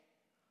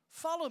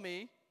follow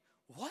me.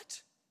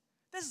 What?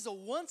 This is a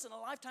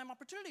once-in-a-lifetime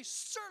opportunity.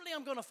 Certainly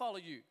I'm going to follow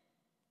you.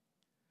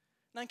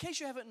 Now, in case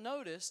you haven't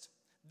noticed,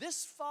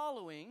 this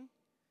following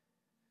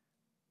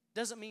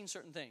doesn't mean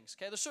certain things,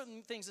 okay? There's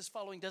certain things this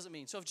following doesn't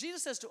mean. So if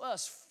Jesus says to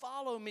us,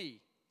 follow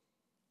me,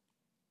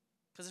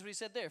 because that's what he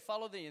said there,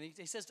 follow thee, and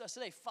he says to us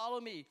today, follow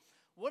me,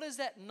 what does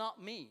that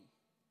not mean?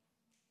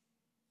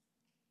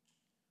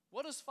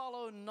 What does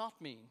follow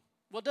not mean?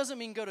 Well, it doesn't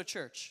mean go to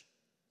church.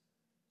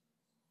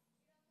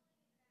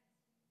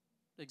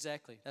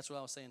 Exactly. That's what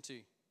I was saying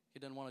too. He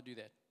doesn't want to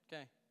do that.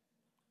 Okay.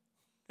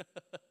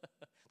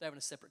 They're having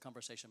a separate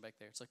conversation back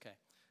there. It's okay.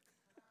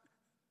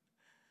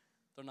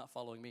 They're not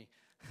following me.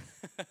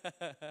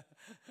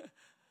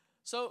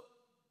 So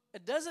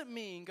it doesn't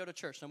mean go to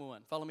church, number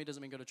one. Follow me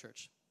doesn't mean go to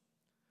church.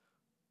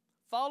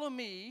 Follow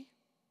me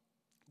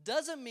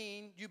doesn't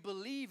mean you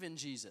believe in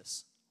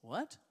Jesus.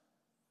 What?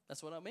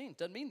 That's what I mean.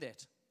 Doesn't mean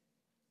that.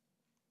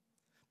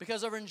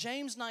 Because over in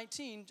James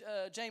 19,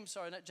 in James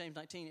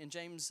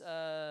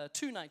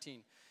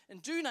 2:19.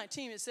 In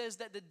 2:19 it says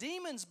that the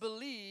demons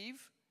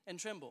believe and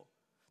tremble.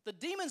 The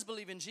demons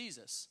believe in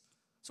Jesus.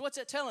 So what's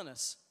that telling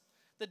us?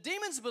 The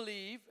demons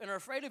believe and are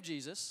afraid of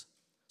Jesus.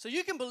 So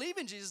you can believe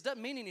in Jesus,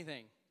 doesn't mean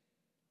anything.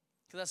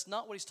 Because that's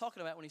not what he's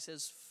talking about when he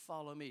says,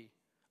 follow me.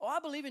 Oh, I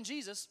believe in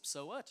Jesus.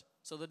 So what?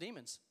 So the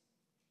demons.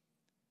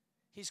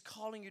 He's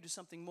calling you to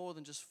something more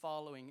than just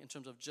following in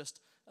terms of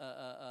just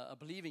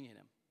believing in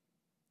him.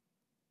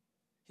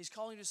 He's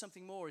calling you to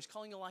something more. He's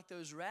calling you like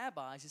those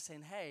rabbis. He's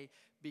saying, hey,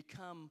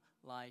 become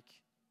like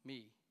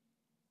me.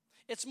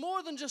 It's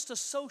more than just a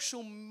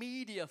social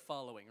media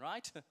following,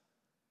 right?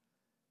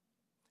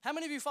 How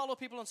many of you follow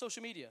people on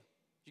social media?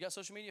 You got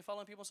social media,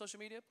 following people on social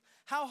media?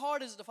 How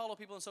hard is it to follow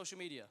people on social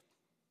media?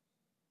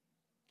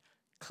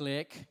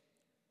 Click,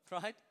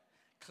 right?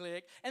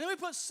 Click. And then we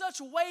put such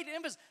weight and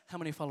emphasis. How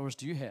many followers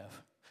do you have?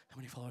 How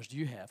many followers do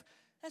you have?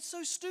 That's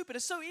so stupid.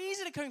 It's so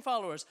easy to claim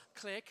followers.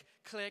 Click,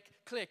 click,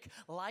 click.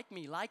 Like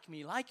me, like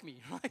me, like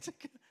me, right?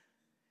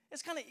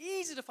 It's kind of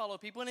easy to follow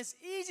people, and it's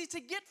easy to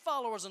get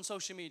followers on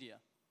social media.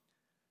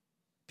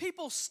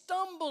 People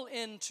stumble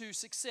into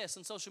success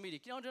on social media.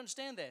 You don't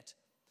understand that.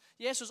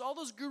 Yes, there's all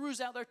those gurus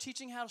out there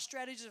teaching how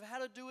strategies of how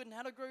to do it and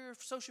how to grow your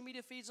social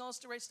media feeds and all this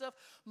great stuff.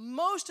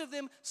 Most of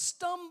them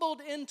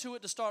stumbled into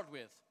it to start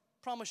with.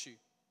 Promise you.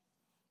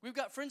 We've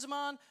got friends of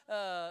mine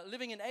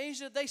living in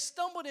Asia. They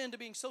stumbled into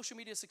being social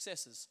media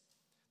successes.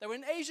 They were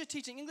in Asia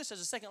teaching English as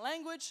a second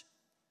language.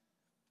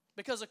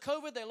 Because of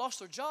COVID, they lost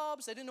their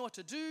jobs. They didn't know what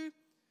to do.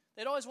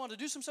 They'd always wanted to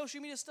do some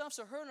social media stuff,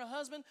 so her and her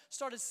husband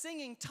started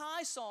singing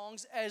Thai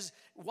songs as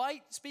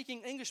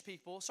white-speaking English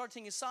people, started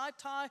singing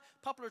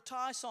popular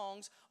Thai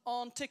songs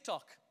on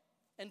TikTok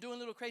and doing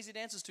little crazy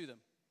dances to them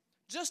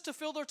just to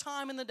fill their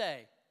time in the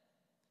day.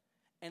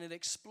 And it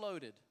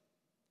exploded.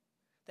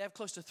 They have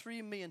close to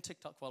 3 million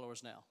TikTok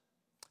followers now.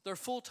 Their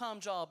full-time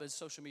job is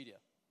social media.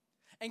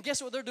 And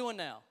guess what they're doing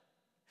now?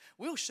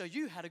 We'll show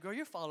you how to grow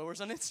your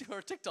followers on Instagram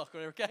or TikTok or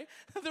whatever, okay?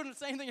 They're doing the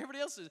same thing everybody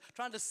else is,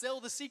 trying to sell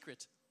the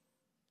secret.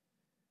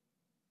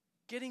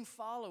 Getting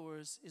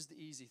followers is the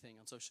easy thing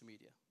on social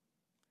media.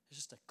 It's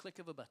just a click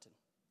of a button.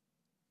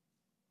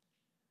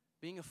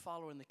 Being a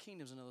follower in the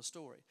kingdom is another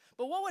story.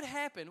 But what would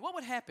happen? What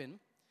would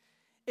happen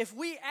if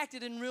we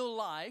acted in real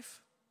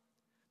life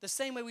the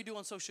same way we do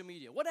on social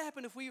media? What would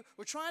happen if we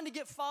were trying to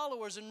get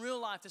followers in real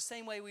life the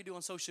same way we do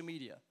on social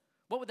media?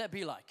 What would that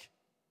be like?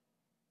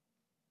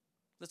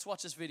 Let's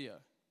watch this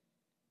video.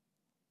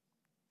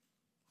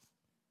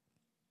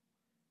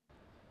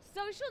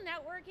 Social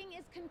networking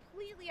is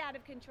completely out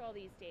of control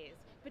these days,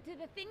 but do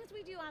the things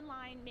we do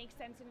online make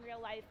sense in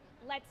real life?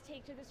 Let's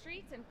take to the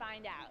streets and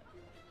find out.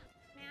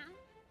 Ma'am,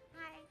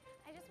 hi.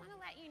 I just want to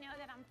let you know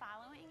that I'm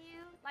following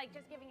you, like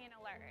just giving you an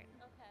alert.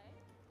 Okay.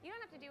 You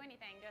don't have to do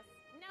anything, just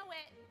know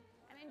it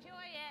and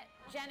enjoy it.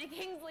 Jenna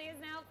Kingsley is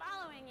now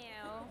following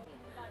you.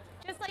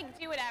 Just like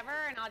do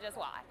whatever and I'll just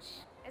watch.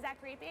 Is that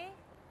creepy?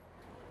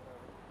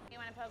 You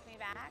want to poke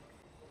me back?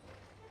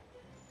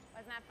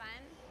 Wasn't that fun?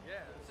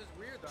 Yeah, this is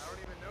weird though. I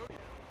don't even know you.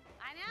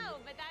 I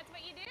know, but that's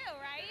what you do,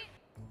 right?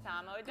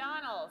 Tom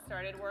O'Donnell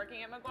started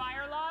working at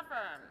McGuire Law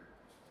Firm.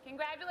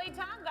 Congratulate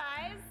Tom,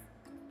 guys.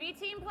 Be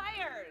team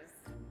players.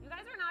 You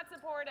guys are not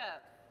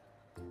supportive.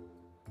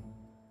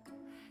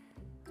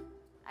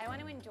 I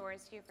want to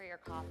endorse you for your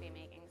coffee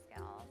making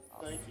skills.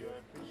 Thank you, I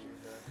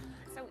appreciate that.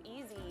 So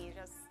easy,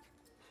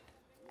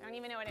 I don't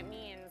even know what it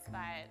means,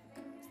 but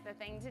it's the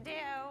thing to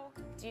do.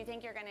 Do you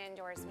think you're gonna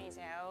endorse me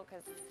too?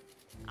 Because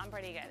I'm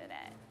pretty good at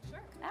it.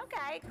 Sure.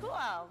 Okay,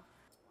 cool.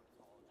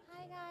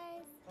 Hi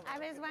guys. I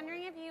was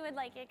wondering if you would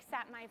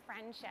accept my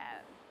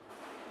friendship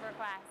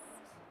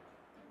request.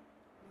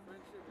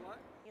 Friendship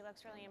what? He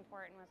looks really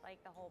important with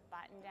the whole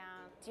button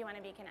down. Do you want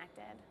to be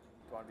connected?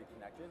 Do you want to be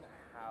connected?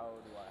 How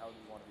do you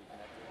want to be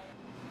connected?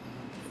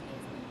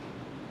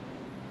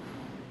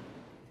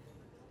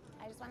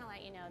 I just want to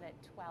let you know that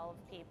 12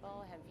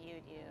 people have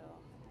viewed you.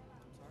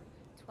 I'm sorry?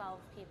 12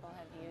 people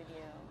have viewed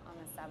you on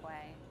the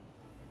subway.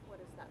 What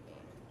does that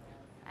mean?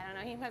 I don't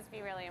know, you must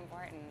be really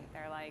important.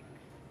 They're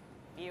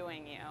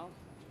viewing you.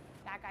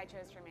 That guy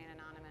chose to remain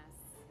anonymous.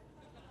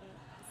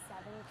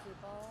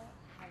 people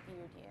have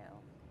viewed you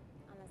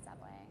on the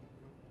subway.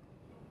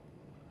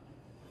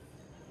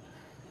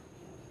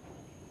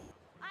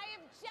 I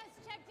have just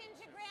checked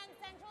into Grand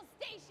Central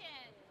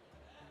Station.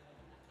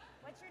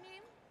 What's your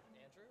name?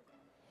 Andrew?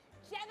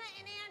 Jenna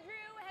and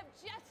Andrew have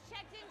just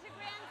checked into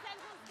Grand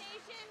Central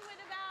Station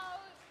with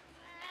about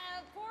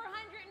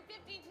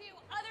 452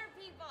 other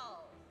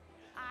people.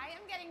 I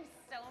am getting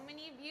so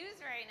many views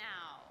right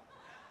now.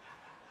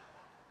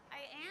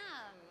 I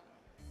am.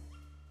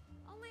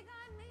 Oh my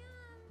God,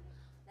 man.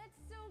 That's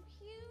so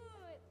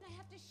cute. I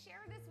have to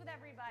share this with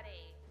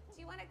everybody. Do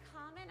you want to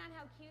comment on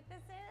how cute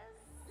this is?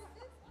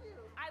 This is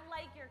cute. I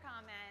like your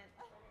comment.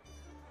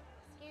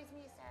 Excuse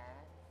me, sir.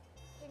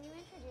 Can you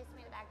introduce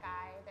me to that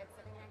guy that's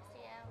sitting next to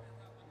you?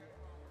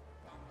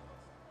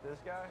 This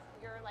guy?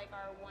 You're like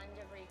our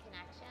 1-degree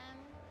connection.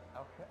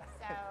 Okay.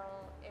 So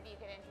if you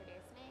could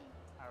introduce me.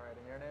 All right,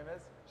 and your name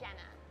is?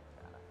 Jenna.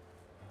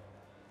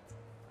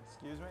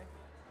 Excuse me?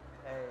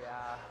 Hey,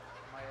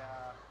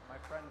 my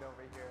friend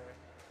over here,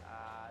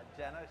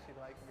 Jenna, she'd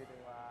like me to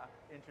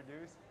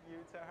introduce you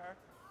to her.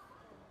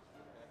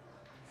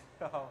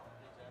 So.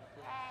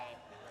 Hey,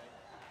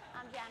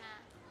 I'm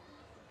Jenna.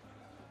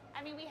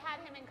 I mean, we had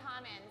him in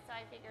common, so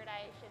I figured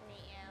I should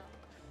meet you.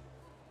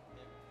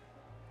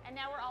 And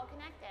now we're all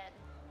connected.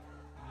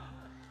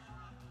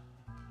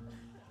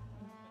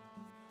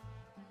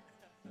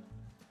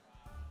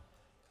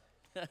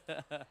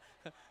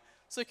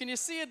 So can you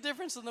see a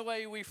difference in the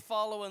way we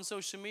follow on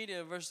social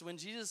media versus when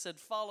Jesus said,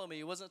 follow me?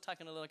 It wasn't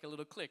talking like a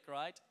little click,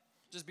 right?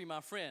 Just be my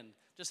friend.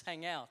 Just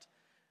hang out.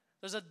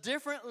 There's a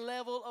different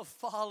level of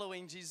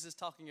following Jesus is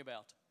talking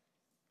about.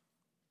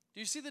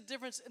 Do you see the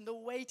difference in the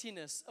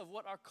weightiness of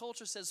what our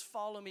culture says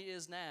follow me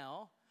is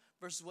now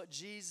versus what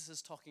Jesus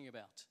is talking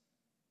about?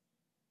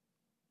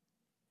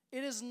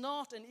 It is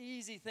not an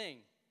easy thing.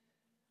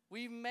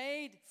 We've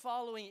made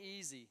following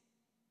easy.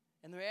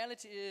 And the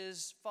reality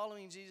is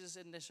following Jesus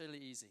isn't necessarily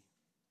easy.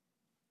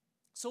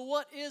 So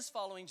what is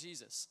following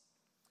Jesus?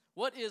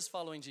 What is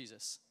following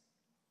Jesus?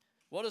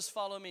 What does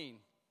follow mean?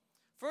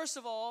 First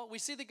of all, we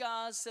see the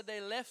guys said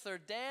they left their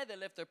dad, they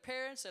left their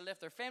parents, they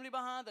left their family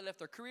behind, they left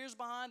their careers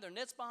behind, their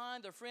nets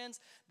behind, their friends.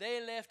 They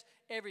left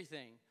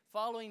everything.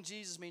 Following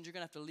Jesus means you're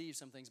going to have to leave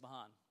some things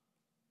behind.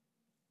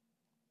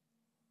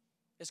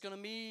 It's going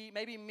to mean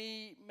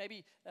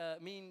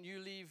you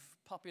leave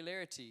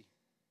popularity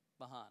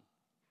behind.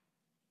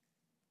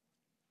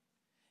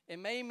 It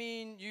may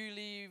mean you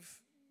leave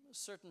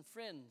certain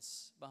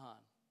friends behind.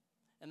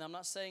 And I'm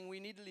not saying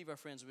we need to leave our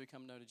friends when we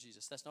come to know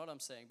Jesus. That's not what I'm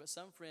saying. But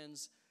some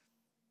friends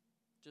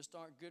just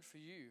aren't good for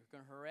you,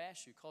 going to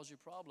harass you, cause you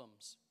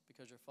problems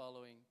because you're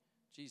following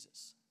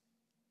Jesus.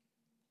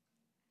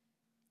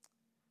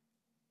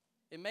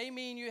 It may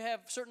mean you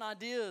have certain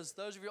ideas,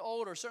 those of you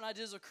older, certain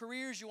ideas of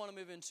careers you want to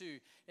move into.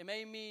 It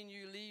may mean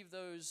you leave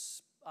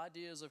those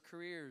ideas of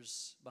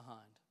careers behind.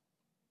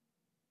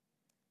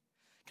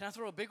 Can I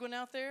throw a big one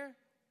out there?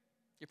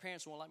 Your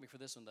parents won't like me for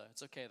this one, though.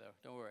 It's okay, though.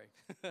 Don't worry.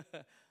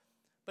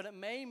 But it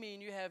may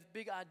mean you have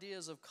big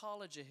ideas of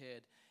college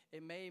ahead.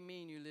 It may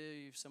mean you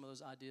leave some of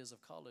those ideas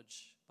of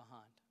college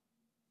behind.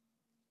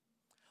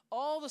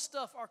 All the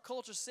stuff our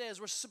culture says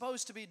we're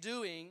supposed to be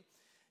doing,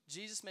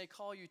 Jesus may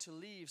call you to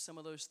leave some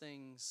of those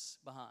things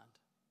behind.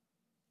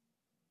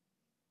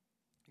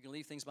 You can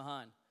leave things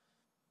behind.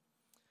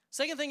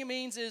 Second thing it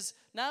means is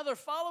now they're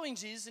following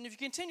Jesus, and if you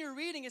continue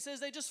reading, it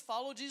says they just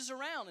followed Jesus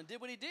around and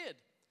did what he did.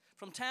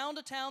 From town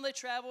to town they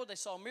traveled, they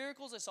saw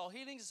miracles, they saw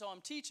healings, they saw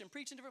him teach and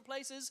preach in different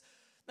places.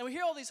 Now we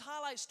hear all these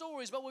highlight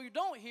stories, but what we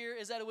don't hear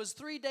is that it was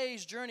 3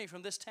 days' journey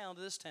from this town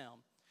to this town.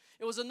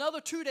 It was another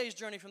 2 days'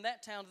 journey from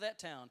that town to that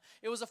town.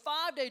 It was a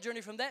 5-day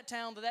journey from that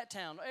town to that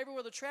town.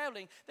 Everywhere they're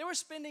traveling, they were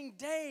spending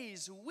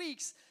days,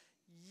 weeks,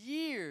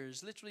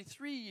 years, literally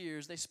 3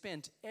 years they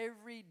spent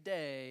every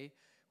day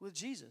with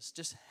Jesus,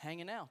 just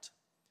hanging out.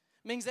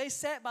 It means they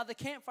sat by the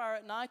campfire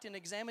at night and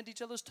examined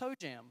each other's toe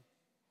jam.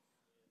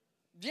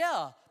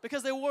 Yeah,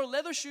 because they wore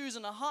leather shoes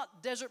in a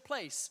hot desert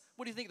place.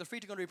 What do you think? The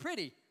feet are going to be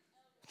pretty.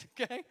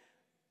 Okay?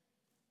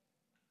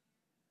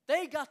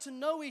 They got to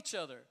know each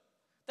other.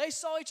 They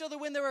saw each other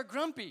when they were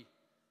grumpy.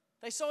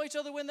 They saw each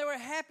other when they were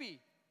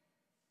happy.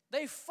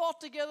 They fought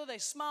together. They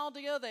smiled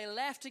together. They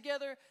laughed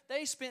together.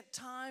 They spent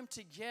time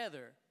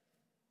together.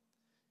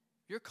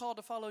 You're called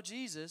to follow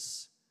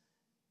Jesus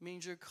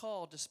means you're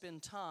called to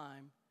spend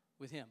time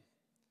with him.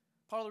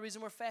 Part of the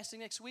reason we're fasting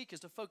next week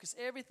is to focus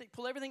everything,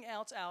 pull everything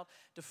else out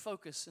to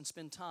focus and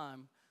spend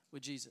time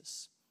with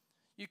Jesus.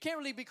 You can't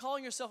really be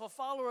calling yourself a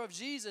follower of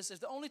Jesus if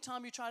the only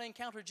time you try to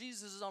encounter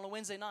Jesus is on a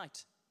Wednesday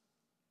night.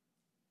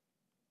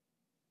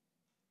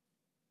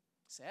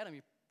 Say, Adam,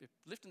 you're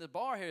lifting the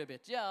bar here a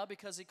bit. Yeah,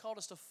 because he called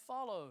us to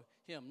follow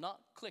him, not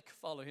click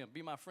follow him,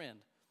 be my friend.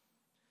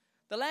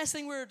 The last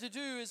thing we're to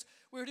do is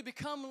we're to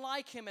become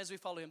like him as we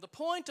follow him. The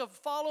point of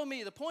follow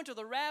me, the point of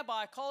the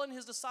rabbi calling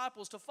his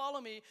disciples to follow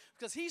me,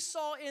 because he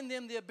saw in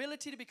them the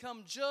ability to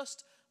become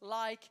just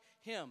like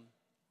him.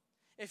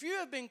 If you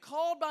have been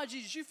called by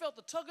Jesus, you felt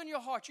the tug on your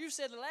heart. You've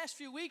said the last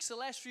few weeks, the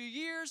last few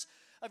years,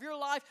 of your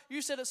life,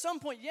 you said at some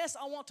point, yes,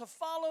 I want to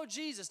follow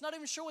Jesus. Not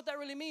even sure what that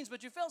really means,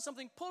 but you felt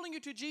something pulling you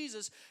to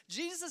Jesus.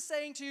 Jesus is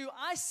saying to you,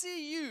 I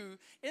see you.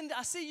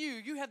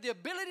 You have the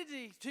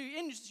ability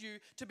in you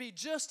to be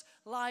just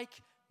like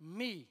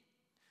me.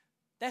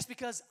 That's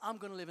because I'm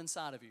going to live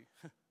inside of you.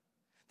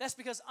 That's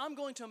because I'm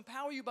going to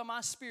empower you by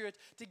my Spirit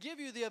to give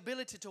you the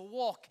ability to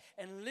walk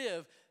and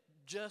live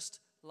just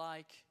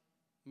like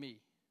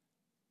me.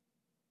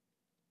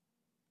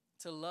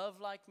 To love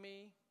like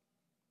me,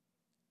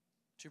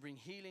 to bring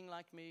healing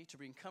like me, to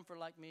bring comfort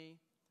like me,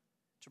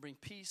 to bring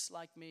peace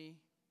like me.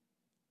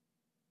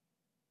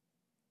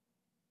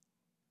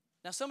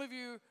 Now, some of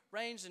you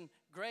range in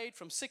grade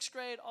from 6th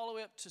grade all the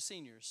way up to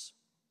seniors.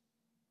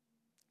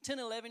 10,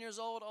 11 years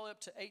old, all the way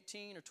up to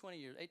 18 or 20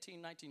 years, 18,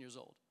 19 years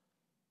old.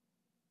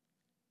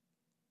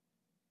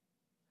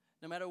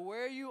 No matter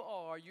where you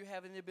are, you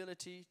have the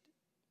ability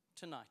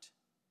tonight.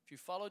 If you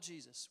follow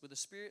Jesus with the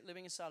Spirit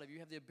living inside of you, you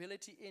have the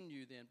ability in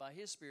you then, by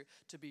His Spirit,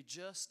 to be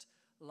just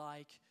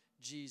like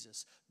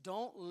Jesus.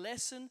 Don't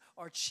lessen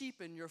or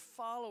cheapen your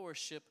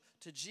followership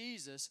to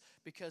Jesus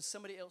because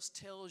somebody else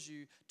tells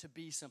you to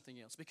be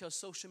something else, because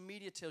social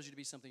media tells you to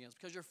be something else,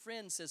 because your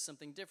friend says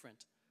something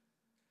different,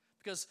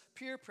 because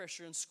peer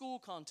pressure in school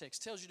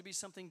context tells you to be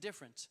something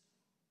different.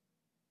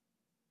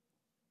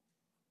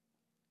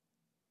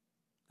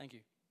 Thank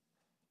you.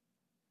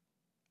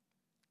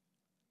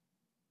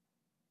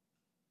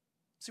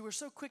 See, we're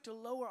so quick to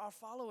lower our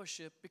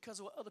followership because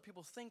of what other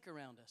people think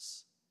around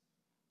us.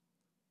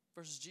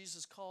 Versus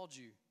Jesus called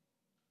you.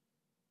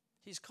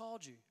 He's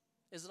called you.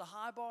 Is it a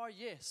high bar?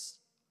 Yes.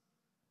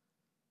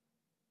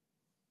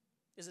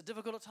 Is it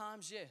difficult at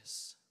times?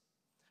 Yes.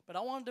 But I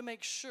wanted to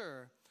make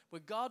sure,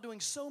 with God doing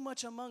so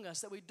much among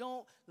us, that we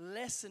don't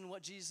lessen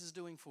what Jesus is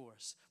doing for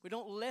us. We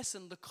don't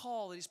lessen the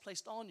call that He's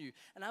placed on you.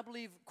 And I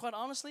believe, quite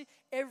honestly,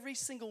 every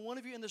single one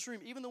of you in this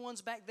room, even the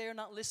ones back there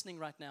not listening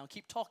right now,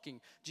 keep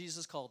talking,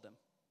 Jesus called them.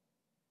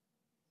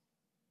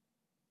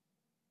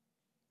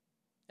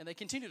 And they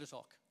continue to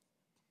talk.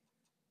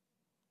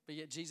 But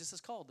yet Jesus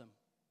has called them.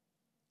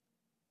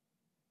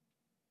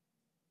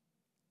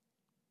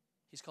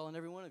 He's calling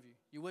every one of you.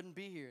 You wouldn't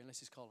be here unless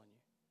He's calling you.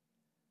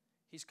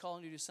 He's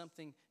calling you to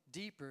something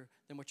deeper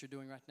than what you're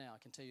doing right now.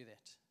 I can tell you that.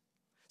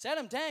 Say,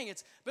 Adam, dang,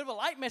 it's a bit of a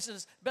light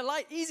message, but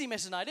easy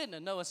message tonight, isn't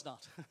it? No, it's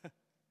not.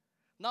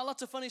 Not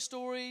lots of funny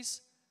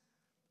stories,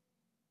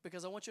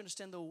 because I want you to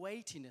understand the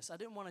weightiness. I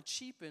didn't want to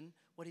cheapen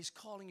what He's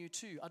calling you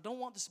to. I don't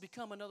want this to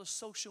become another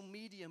social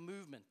media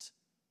movement.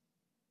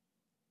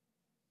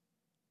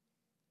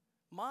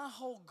 My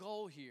whole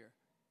goal here,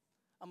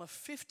 I'm a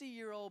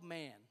 50-year-old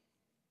man,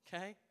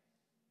 okay?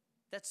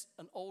 That's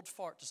an old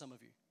fart to some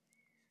of you,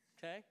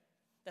 okay?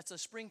 That's a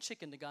spring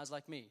chicken to guys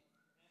like me.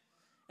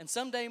 And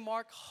someday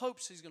Mark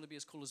hopes he's going to be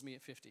as cool as me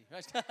at 50.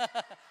 Right?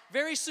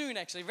 Very soon,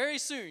 actually, very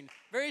soon.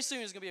 Very soon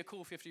he's going to be a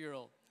cool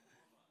 50-year-old.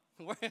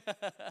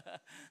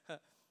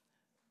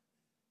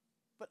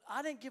 But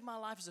I didn't give my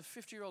life as a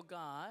 50-year-old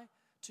guy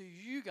to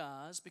you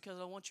guys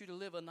because I want you to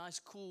live a nice,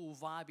 cool,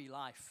 vibey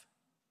life.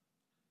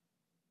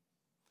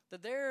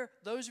 That there are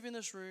those of you in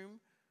this room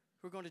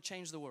who are going to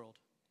change the world.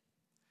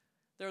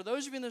 There are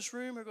those of you in this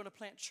room who are going to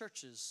plant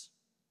churches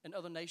in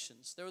other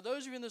nations. There are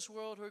those of you in this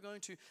world who are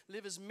going to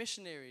live as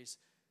missionaries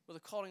with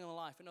a calling on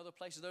life in other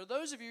places. There are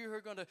those of you who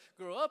are going to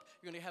grow up,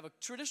 you're going to have a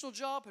traditional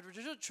job,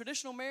 a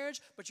traditional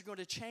marriage, but you're going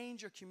to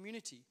change your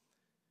community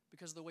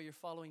because of the way you're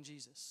following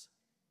Jesus.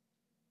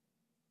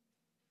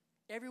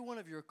 Every one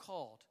of you are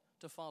called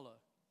to follow.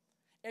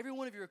 Every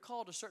one of you are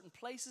called to certain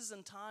places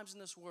and times in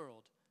this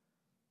world.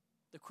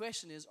 The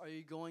question is, are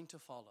you going to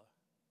follow?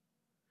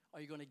 Are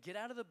you going to get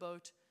out of the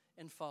boat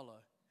and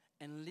follow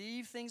and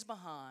leave things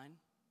behind,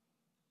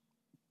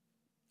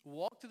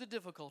 walk through the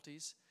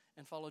difficulties,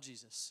 and follow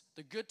Jesus?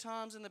 The good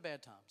times and the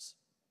bad times.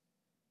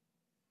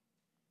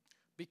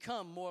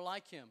 Become more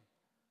like Him.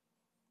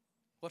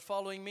 What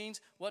following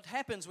means, what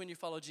happens when you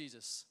follow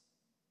Jesus?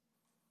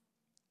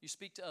 You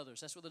speak to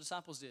others. That's what the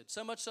disciples did.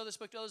 So much so they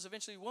spoke to others.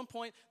 Eventually, at one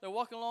point, they're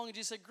walking along and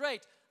Jesus said,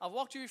 great, I've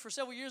walked with you for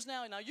several years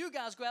now, and now you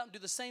guys go out and do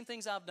the same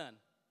things I've done.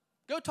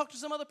 Go talk to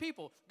some other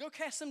people. Go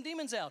cast some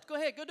demons out. Go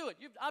ahead, go do it.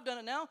 I've done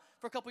it now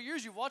for a couple of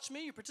years. You've watched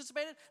me. You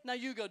participated. Now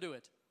you go do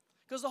it.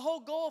 Because the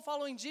whole goal of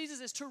following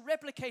Jesus is to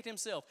replicate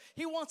Himself.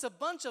 He wants a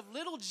bunch of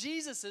little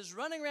Jesuses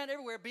running around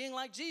everywhere being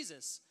like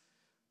Jesus.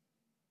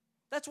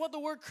 That's what the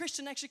word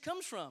Christian actually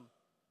comes from.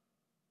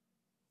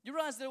 You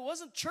realize there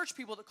wasn't church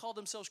people that called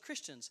themselves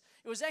Christians.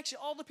 It was actually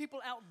all the people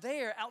out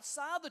there,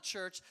 outside the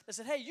church, that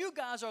said, hey, you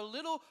guys are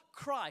little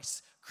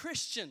Christs,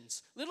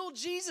 Christians. Little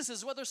Jesus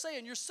is what they're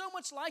saying. You're so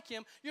much like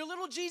Him. You're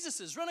little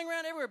Jesuses running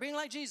around everywhere being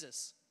like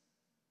Jesus.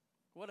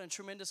 What a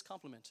tremendous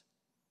compliment.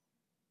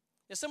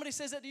 If somebody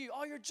says that to you,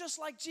 oh, you're just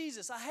like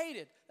Jesus, I hate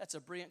it. That's a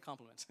brilliant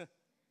compliment.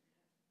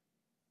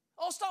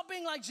 Oh, stop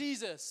being like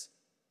Jesus.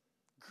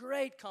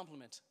 Great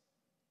compliment.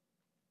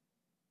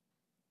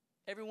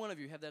 Every one of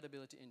you have that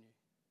ability in you.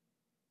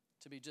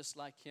 To be just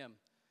like Him,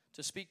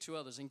 to speak to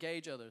others,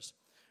 engage others.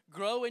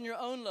 Grow in your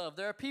own love.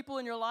 There are people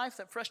in your life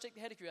that frustrate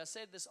the heck out of you. I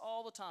say this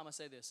all the time.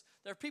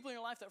 There are people in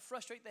your life that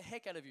frustrate the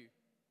heck out of you.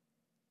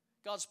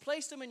 God's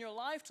placed them in your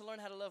life to learn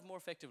how to love more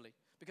effectively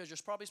because you're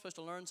probably supposed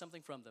to learn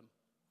something from them.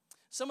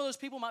 Some of those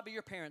people might be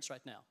your parents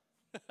right now.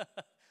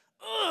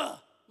 Ugh,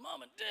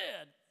 mom and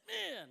dad,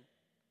 man.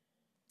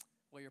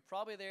 Well, you're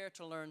probably there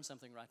to learn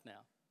something right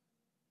now.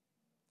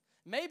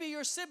 Maybe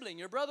your sibling,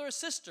 your brother or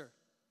sister,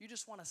 you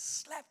just want to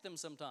slap them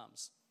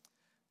sometimes.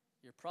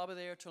 You're probably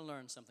there to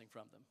learn something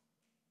from them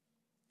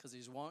because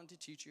he's wanting to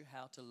teach you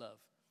how to love.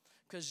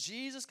 Because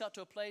Jesus got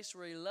to a place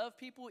where he loved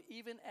people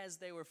even as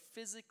they were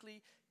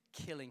physically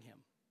killing him.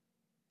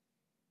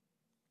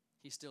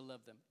 He still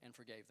loved them and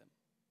forgave them.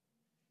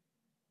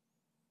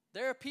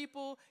 There are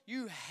people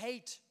you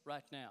hate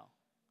right now.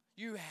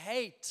 You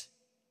hate,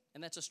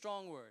 and that's a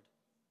strong word.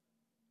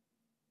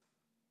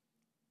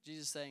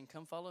 Jesus is saying,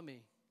 come follow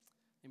me.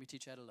 Let me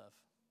teach you how to love.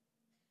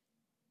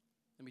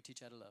 Let me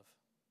teach you how to love.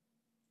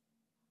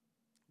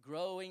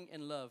 Growing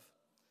in love.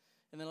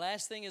 And the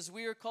last thing is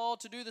we are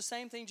called to do the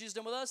same thing Jesus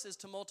did with us, is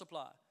to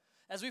multiply.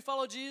 As we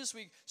follow Jesus,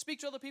 we speak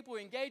to other people,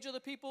 we engage other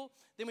people,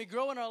 then we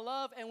grow in our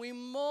love and we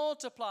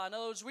multiply. In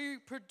other words, we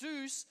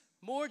produce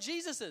more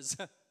Jesuses.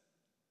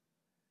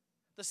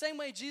 The same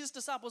way Jesus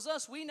disciples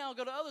us, we now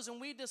go to others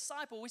and we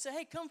disciple. We say,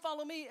 hey, come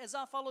follow me as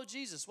I follow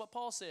Jesus, what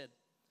Paul said.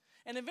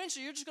 And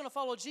eventually you're just going to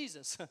follow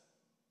Jesus.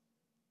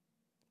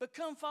 But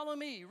come follow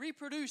me,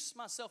 reproduce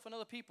myself and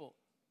other people.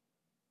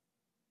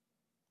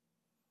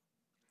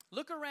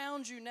 Look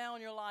around you now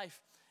in your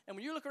life. And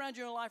when you look around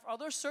you in your life, are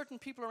there certain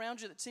people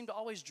around you that seem to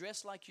always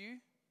dress like you?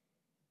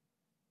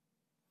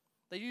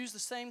 They use the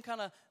same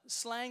kind of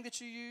slang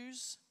that you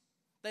use.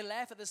 They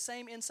laugh at the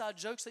same inside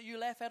jokes that you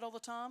laugh at all the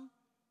time.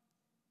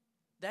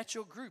 That's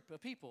your group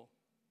of people.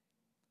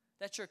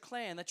 That's your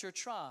clan. That's your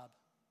tribe.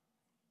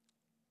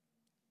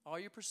 Are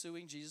you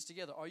pursuing Jesus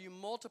together? Are you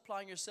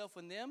multiplying yourself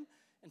with them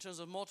in terms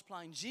of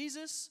multiplying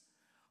Jesus?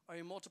 Or are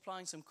you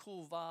multiplying some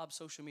cool vibe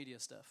social media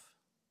stuff?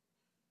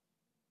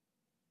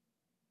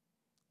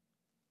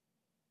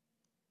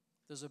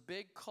 There's a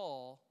big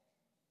call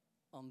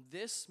on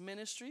this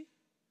ministry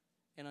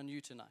and on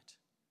you tonight.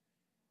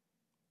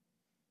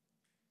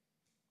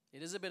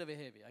 It is a bit of a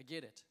heavy, I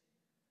get it.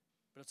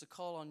 But it's a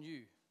call on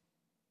you.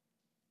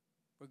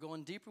 We're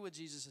going deeper with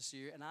Jesus this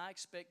year, and I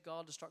expect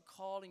God to start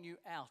calling you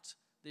out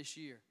this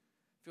year.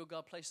 Feel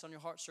God placed on your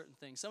heart certain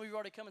things. Some of you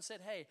already come and said,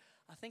 hey,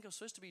 I think I'm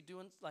supposed to be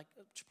doing, like,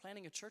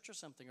 planning a church or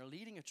something, or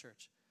leading a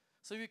church.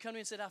 Some of you come to me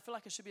and said, I feel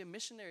like I should be a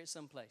missionary at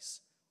some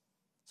place.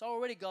 So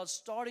already God's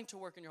starting to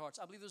work in your hearts.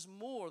 I believe there's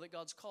more that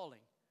God's calling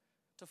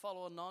to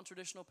follow a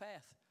non-traditional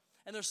path.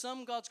 And there's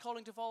some God's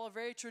calling to follow a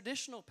very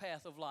traditional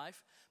path of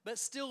life, but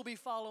still be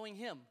following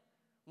Him.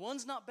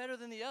 One's not better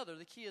than the other.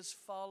 The key is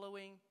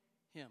following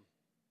Him.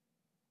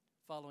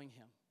 Following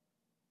Him.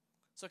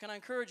 So can I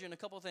encourage you in a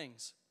couple of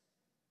things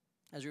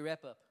as we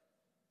wrap up?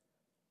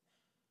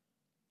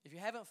 If you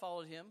haven't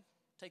followed Him,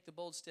 take the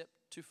bold step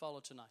to follow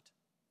tonight.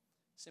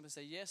 Simply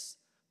say, yes,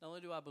 not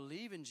only do I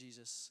believe in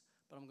Jesus,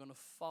 but I'm going to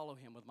follow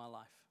Him with my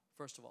life,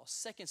 first of all.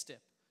 Second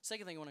step,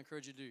 second thing I want to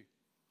encourage you to do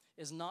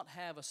is not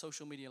have a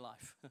social media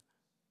life.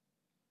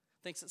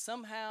 Thinks that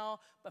somehow,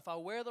 if I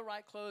wear the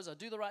right clothes, I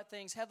do the right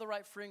things, have the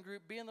right friend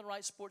group, be in the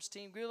right sports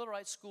team, go to the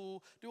right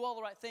school, do all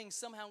the right things,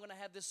 somehow I'm going to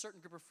have this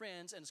certain group of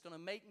friends and it's going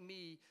to make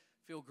me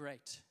feel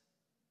great.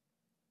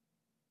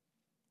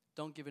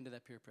 Don't give in to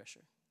that peer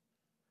pressure.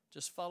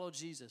 Just follow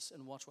Jesus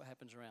and watch what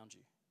happens around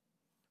you.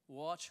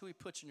 Watch who He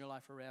puts in your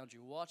life around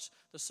you. Watch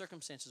the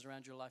circumstances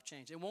around your life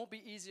change. It won't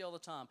be easy all the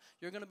time.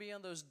 You're going to be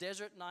on those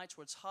desert nights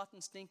where it's hot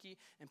and stinky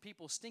and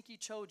people's stinky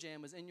cho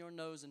jam is in your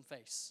nose and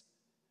face.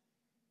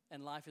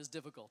 And life is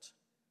difficult.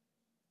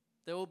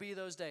 There will be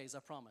those days, I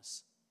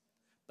promise.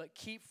 But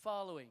keep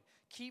following,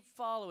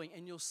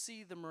 and you'll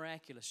see the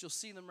miraculous. You'll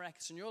see the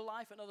miraculous in your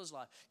life and others'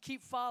 life.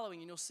 Keep following,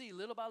 and you'll see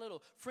little by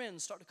little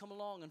friends start to come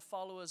along and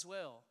follow as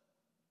well.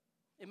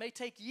 It may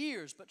take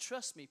years, but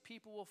trust me,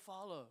 people will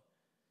follow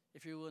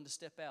if you're willing to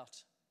step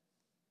out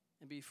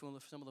and be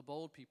some of the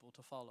bold people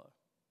to follow.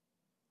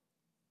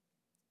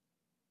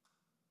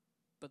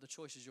 But the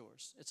choice is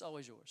yours. It's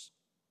always yours.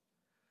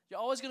 You're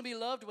always going to be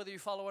loved whether you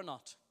follow or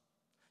not.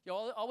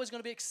 You're always going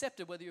to be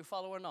accepted whether you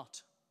follow or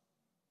not.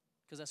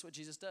 Because that's what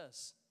Jesus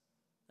does.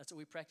 That's what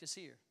we practice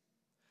here.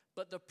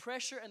 But the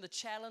pressure and the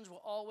challenge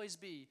will always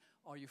be,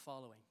 are you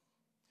following?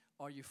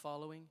 Are you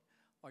following?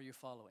 Are you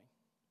following?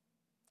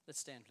 Let's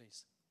stand,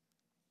 please.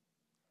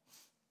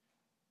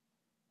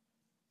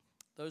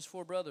 Those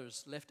 4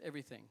 brothers left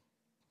everything.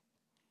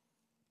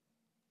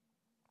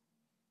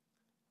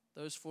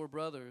 Those 4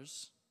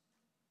 brothers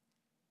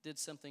did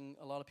something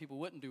a lot of people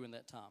wouldn't do in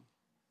that time.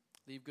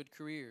 Leave good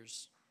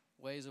careers,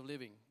 ways of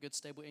living, good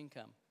stable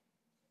income.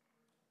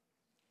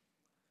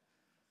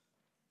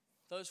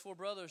 Those 4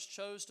 brothers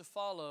chose to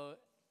follow,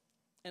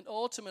 and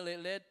ultimately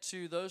it led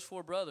to those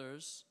 4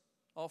 brothers,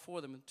 all 4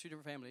 of them in 2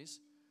 different families,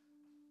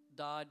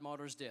 died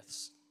martyrs'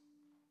 deaths.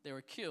 They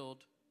were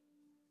killed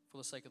for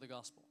the sake of the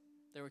gospel.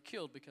 They were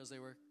killed because they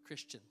were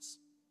Christians.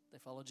 They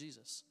followed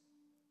Jesus.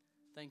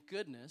 Thank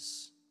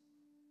goodness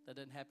that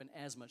didn't happen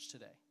as much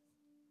today.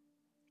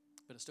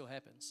 But it still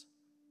happens.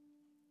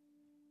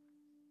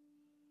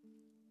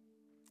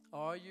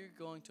 Are you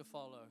going to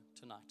follow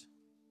tonight?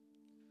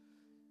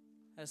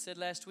 As I said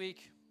last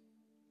week,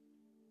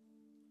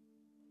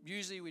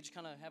 usually we just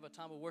kind of have a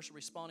time of worship,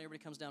 responding,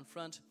 everybody comes down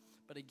front.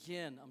 But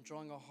again, I'm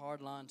drawing a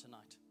hard line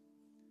tonight.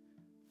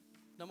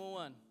 Number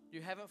one,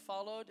 you haven't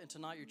followed, and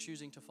tonight you're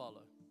choosing to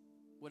follow.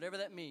 Whatever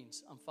that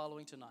means, I'm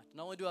following tonight.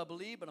 Not only do I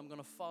believe, but I'm going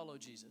to follow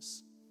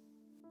Jesus.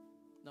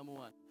 Number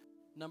one.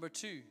 Number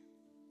two,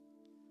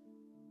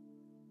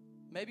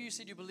 maybe you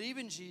said you believe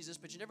in Jesus,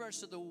 but you never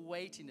understood the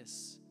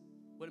weightiness,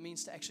 what it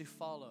means to actually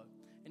follow.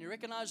 And you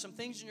recognize some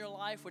things in your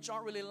life which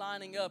aren't really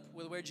lining up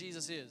with where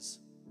Jesus is.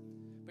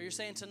 But you're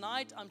saying,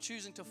 tonight I'm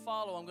choosing to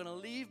follow. I'm going to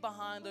leave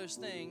behind those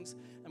things.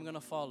 I'm going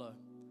to follow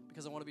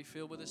because I want to be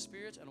filled with the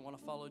Spirit and I want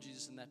to follow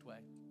Jesus in that way.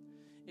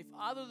 If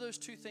either of those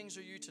two things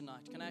are you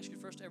tonight, can I ask you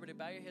first, everybody,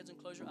 bow your heads and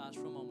close your eyes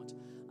for a moment.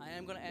 I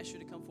am going to ask you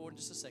to come forward in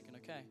just a second,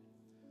 okay?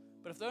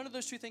 But if none of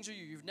those two things are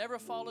you, you've never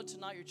followed,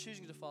 tonight you're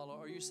choosing to follow,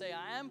 or you say,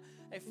 I am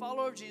a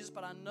follower of Jesus,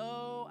 but I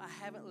know I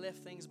haven't left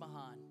things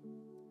behind.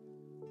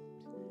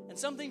 And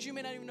some things you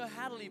may not even know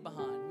how to leave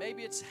behind.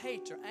 Maybe it's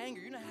hate or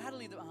anger. You know how to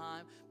leave it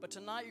behind, but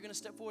tonight you're going to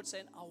step forward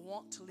saying, I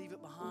want to leave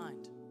it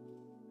behind.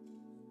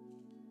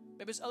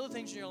 Maybe it's other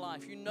things in your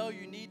life you know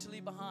you need to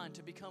leave behind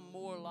to become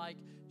more like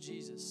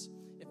Jesus.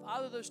 If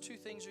either of those two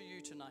things are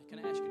you tonight, can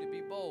I ask you to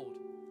be bold?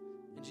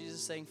 And Jesus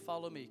is saying,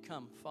 follow me.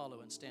 Come, follow,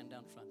 and stand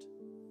down front.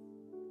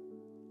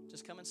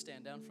 Just come and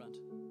stand down front.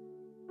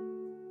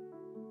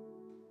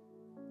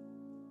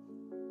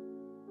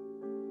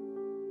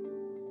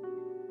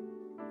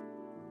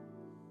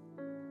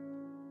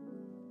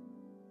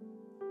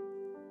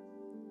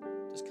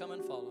 Just come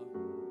and follow.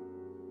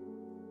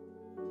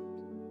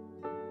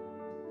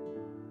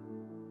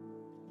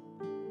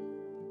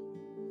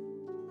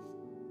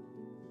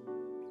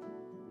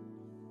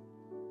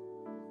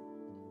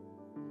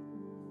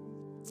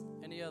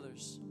 Any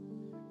others?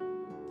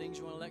 Things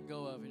you want to let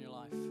go of in your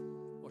life?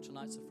 Or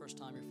tonight's the first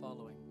time you're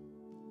following?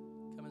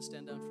 Come and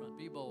stand down front.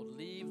 Be bold.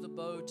 Leave the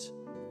boat.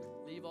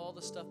 Leave all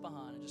the stuff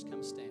behind and just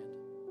come stand.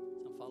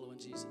 I'm following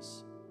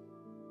Jesus.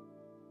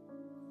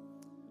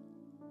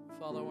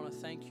 Father, I want to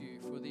thank you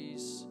for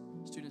these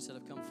students that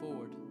have come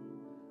forward.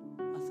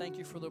 I thank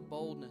you for their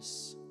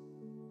boldness.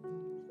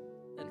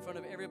 In front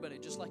of everybody,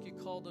 just like you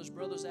called those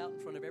brothers out in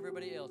front of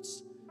everybody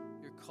else,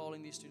 you're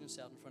calling these students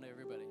out in front of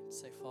everybody.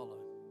 Say, follow.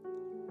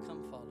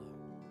 Come follow.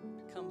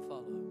 Come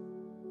follow.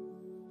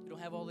 You don't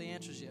have all the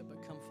answers yet,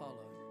 but come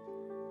follow.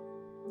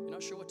 You're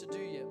not sure what to do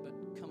yet, but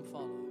come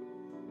follow.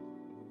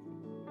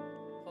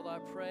 Father, I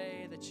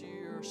pray that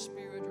your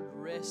Spirit would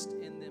rest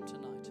in them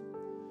tonight.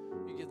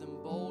 You give them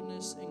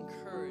boldness and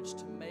courage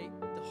to make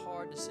the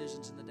hard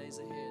decisions in the days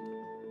ahead,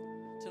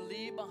 to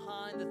leave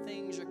behind the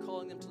things you're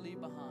calling them to leave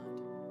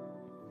behind.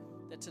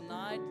 That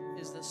tonight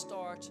is the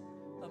start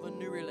of a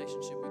new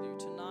relationship with you.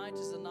 Tonight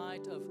is the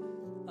night of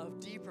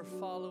deeper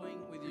following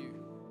with you.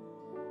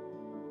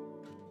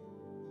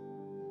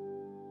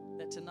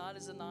 That tonight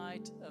is the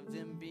night of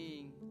them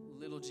being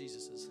little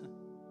Jesuses.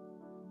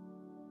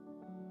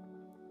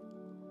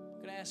 I'm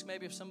going to ask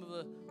maybe if some of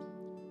the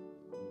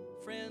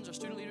friends or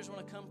student leaders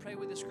want to come pray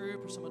with this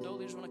group, or some adult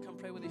leaders want to come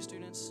pray with these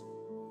students.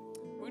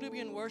 We're going to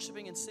begin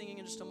worshiping and singing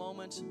in just a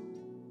moment.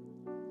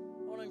 I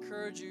want to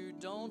encourage you,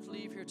 don't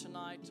leave here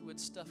tonight with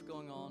stuff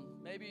going on.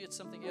 Maybe it's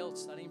something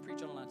else. I didn't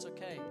preach online. It's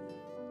okay.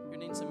 You're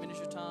needing some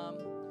ministry time.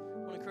 I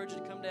want to encourage you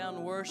to come down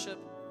and worship.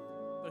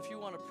 But if you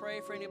want to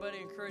pray for anybody,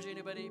 encourage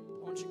anybody,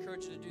 I want to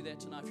encourage you to do that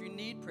tonight. If you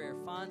need prayer,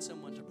 find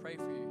someone to pray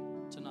for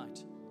you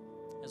tonight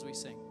as we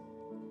sing.